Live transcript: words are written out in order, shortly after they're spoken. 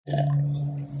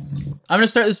I'm going to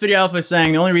start this video off by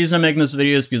saying the only reason I'm making this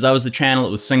video is because I was the channel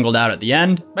that was singled out at the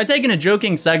end by taking a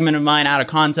joking segment of mine out of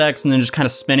context and then just kind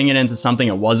of spinning it into something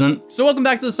it wasn't. So welcome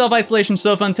back to the Self-Isolation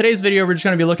Sofa. In today's video, we're just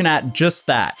going to be looking at just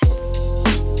that.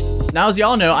 Now, as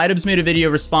y'all know, idubbbz made a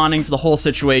video responding to the whole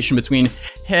situation between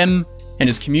him and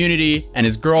his community and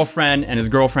his girlfriend and his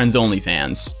girlfriend's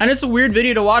OnlyFans. And it's a weird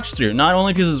video to watch through, not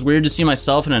only because it's weird to see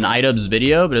myself in an idubbbz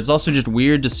video, but it's also just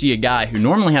weird to see a guy who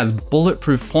normally has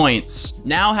bulletproof points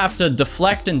now have to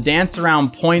deflect and dance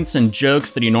around points and jokes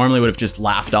that he normally would have just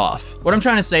laughed off. What I'm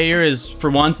trying to say here is,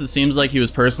 for once, it seems like he was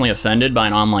personally offended by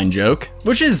an online joke,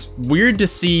 which is weird to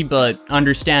see, but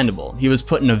understandable. He was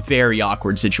put in a very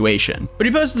awkward situation. But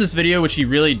he posted this video, which he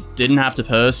really didn't have to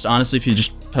post. Honestly, if he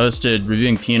just posted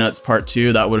reviewing Peanuts Part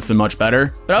 2, that would have been much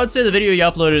better. But I would say the video he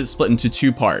uploaded is split into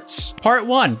two parts. Part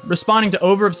 1, responding to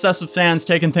over-obsessive fans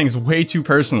taking things way too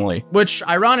personally, which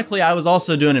ironically I was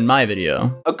also doing in my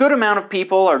video. A good amount of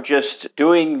people are just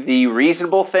doing the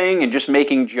reasonable thing and just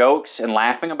making jokes and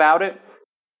laughing about it.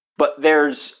 But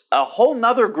there's a whole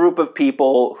nother group of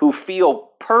people who feel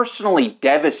personally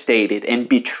devastated and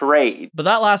betrayed. But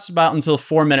that lasts about until the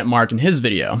 4-minute mark in his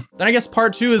video. Then I guess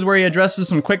part 2 is where he addresses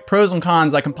some quick pros and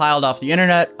cons I compiled off the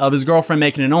internet of his girlfriend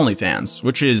making an OnlyFans,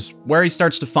 which is where he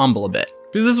starts to fumble a bit.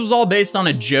 Because this was all based on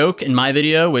a joke in my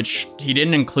video, which he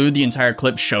didn't include the entire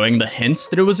clip showing the hints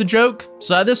that it was a joke.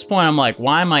 So at this point, I'm like,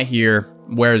 why am I here?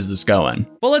 Where is this going?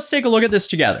 Well, let's take a look at this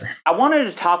together. I wanted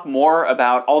to talk more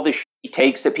about all the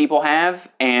takes that people have,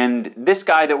 and this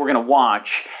guy that we're going to watch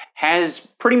has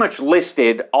pretty much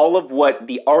listed all of what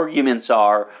the arguments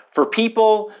are for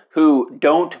people who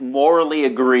don't morally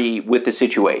agree with the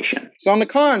situation. So on the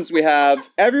cons, we have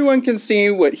everyone can see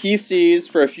what he sees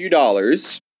for a few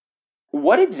dollars.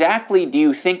 What exactly do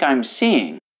you think I'm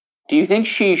seeing? Do you think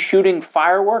she's shooting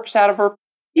fireworks out of her?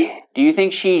 Do you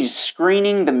think she's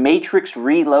screening The Matrix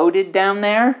Reloaded down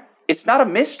there? It's not a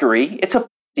mystery. It's a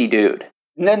dude.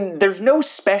 And then there's no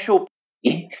special.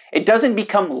 It doesn't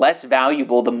become less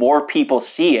valuable the more people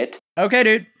see it. Okay,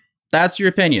 dude. That's your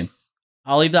opinion.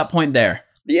 I'll leave that point there.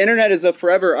 The internet is a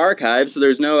forever archive, so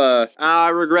there's no, I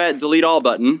regret, delete all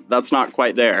button. That's not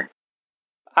quite there.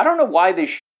 I don't know why this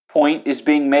point is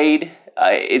being made.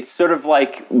 It's sort of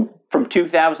like from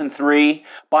 2003.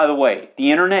 By the way,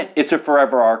 the internet, it's a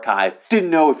forever archive. Didn't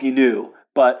know if you knew.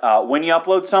 But when you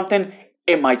upload something,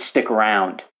 it might stick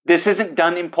around. This isn't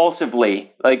done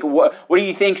impulsively. Like, what do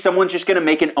you think? Someone's just going to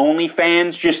make an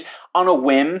OnlyFans just on a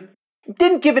whim?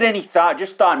 Didn't give it any thought.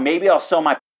 Just thought maybe I'll sell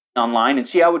my online and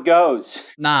see how it goes.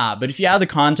 Nah, but if you add the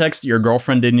context that your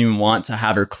girlfriend didn't even want to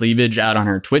have her cleavage out on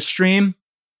her Twitch stream,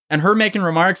 and her making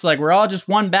remarks like we're all just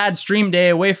one bad stream day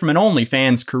away from an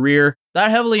OnlyFans career,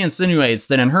 that heavily insinuates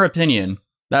that in her opinion,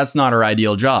 that's not her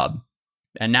ideal job.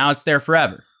 And now it's there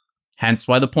forever. Hence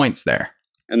why the point's there.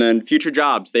 And then future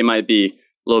jobs, they might be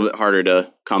a little bit harder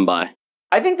to come by.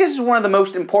 I think this is one of the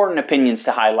most important opinions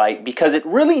to highlight because it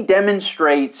really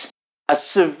demonstrates a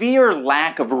severe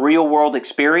lack of real-world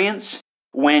experience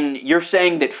when you're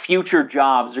saying that future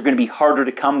jobs are going to be harder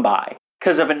to come by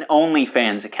because of an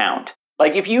OnlyFans account.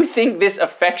 Like, if you think this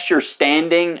affects your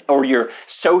standing or your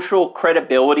social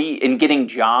credibility in getting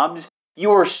jobs, you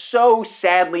are so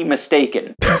sadly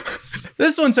mistaken.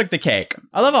 This one took the cake.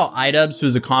 I love how idubbbz,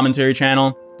 who's a commentary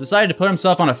channel, decided to put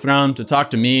himself on a throne to talk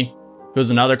to me,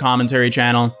 who's another commentary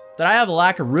channel, that I have a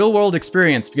lack of real-world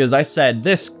experience because I said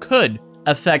this could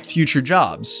affect future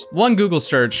jobs. One Google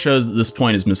search shows that this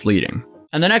point is misleading.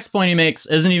 And the next point he makes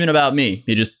isn't even about me.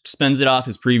 He just spins it off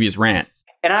his previous rant.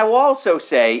 And I will also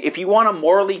say, if you want to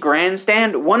morally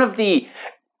grandstand, one of the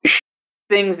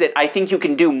things that I think you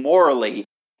can do morally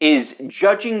is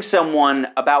judging someone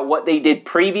about what they did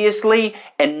previously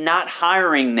and not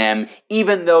hiring them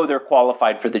even though they're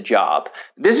qualified for the job.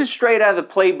 This is straight out of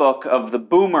the playbook of the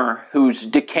boomer who's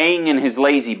decaying in his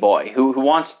lazy boy, who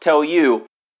wants to tell you,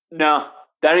 no,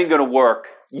 that ain't gonna work.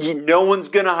 No one's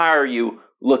gonna hire you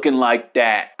looking like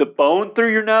that. The bone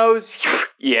through your nose?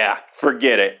 Yeah,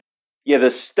 forget it. Yeah,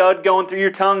 the stud going through your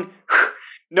tongue?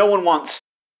 No one wants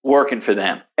working for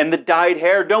them. And the dyed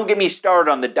hair? Don't get me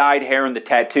started on the dyed hair and the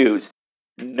tattoos.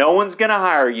 No one's gonna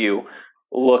hire you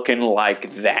looking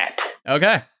like that.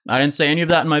 Okay, I didn't say any of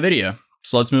that in my video,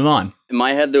 so let's move on. In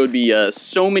my head, there would be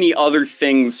so many other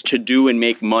things to do and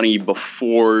make money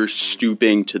before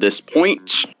stooping to this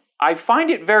point. I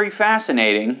find it very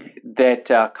fascinating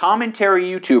that a commentary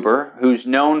YouTuber who's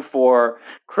known for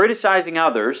criticizing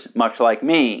others, much like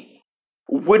me,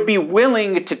 would be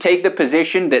willing to take the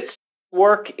position that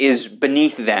work is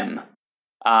beneath them,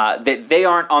 that they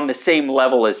aren't on the same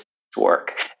level as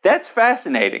work. That's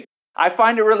fascinating. I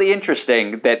find it really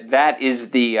interesting that that is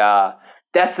the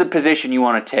that's the position you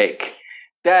want to take.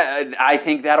 I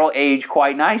think that'll age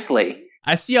quite nicely.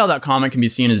 I see how that comment can be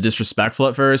seen as disrespectful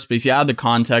at first, but if you add the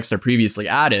context I previously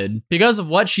added, because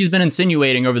of what she's been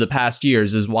insinuating over the past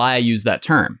years is why I use that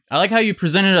term. I like how you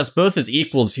presented us both as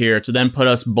equals here to then put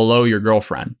us below your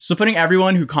girlfriend. So putting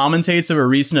everyone who commentates over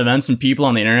recent events and people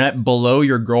on the internet below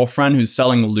your girlfriend who's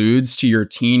selling lewds to your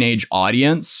teenage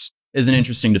audience is an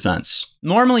interesting defense.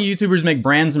 Normally, YouTubers make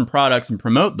brands and products and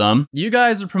promote them. You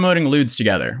guys are promoting lewds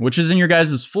together, which is in your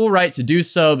guys' full right to do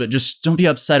so, but just don't be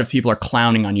upset if people are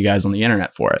clowning on you guys on the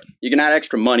internet for it. You can add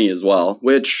extra money as well,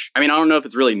 which, I mean, I don't know if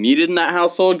it's really needed in that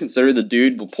household, considering the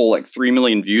dude will pull like 3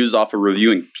 million views off of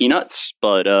reviewing peanuts,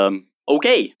 but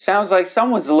okay. Sounds like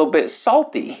someone's a little bit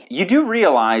salty. You do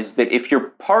realize that if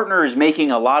your partner is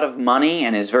making a lot of money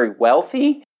and is very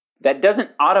wealthy, that doesn't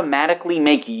automatically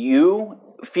make you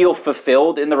feel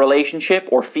fulfilled in the relationship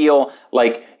or feel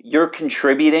like you're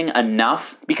contributing enough.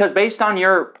 Because based on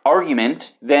your argument,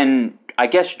 then I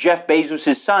guess Jeff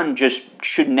Bezos' son just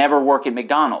should never work at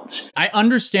McDonald's. I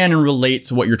understand and relate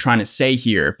to what you're trying to say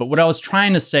here, but what I was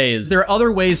trying to say is there are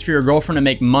other ways for your girlfriend to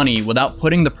make money without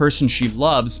putting the person she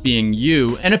loves, being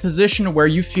you, in a position where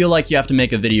you feel like you have to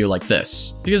make a video like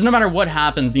this. Because no matter what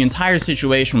happens, the entire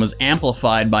situation was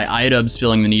amplified by idubbbz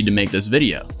feeling the need to make this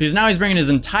video. Because now he's bringing his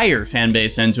entire fan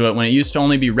base into it when it used to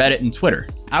only be Reddit and Twitter.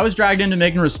 I was dragged into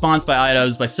making a response by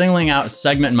idubbbz by singling out a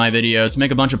segment in my video to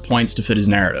make a bunch of points to fit his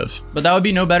narrative. But that would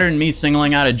be no better than me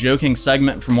singling out a joking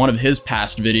segment from one of his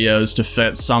past videos to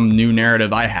fit some new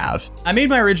narrative I have. I made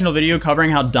my original video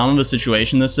covering how dumb of a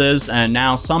situation this is, and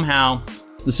now somehow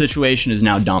the situation is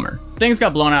now dumber. Things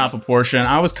got blown out of proportion.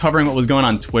 I was covering what was going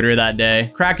on Twitter that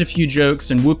day, cracked a few jokes,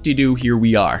 and whoop-de-doo, here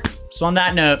we are. So on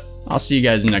that note, I'll see you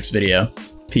guys in the next video.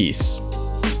 Peace.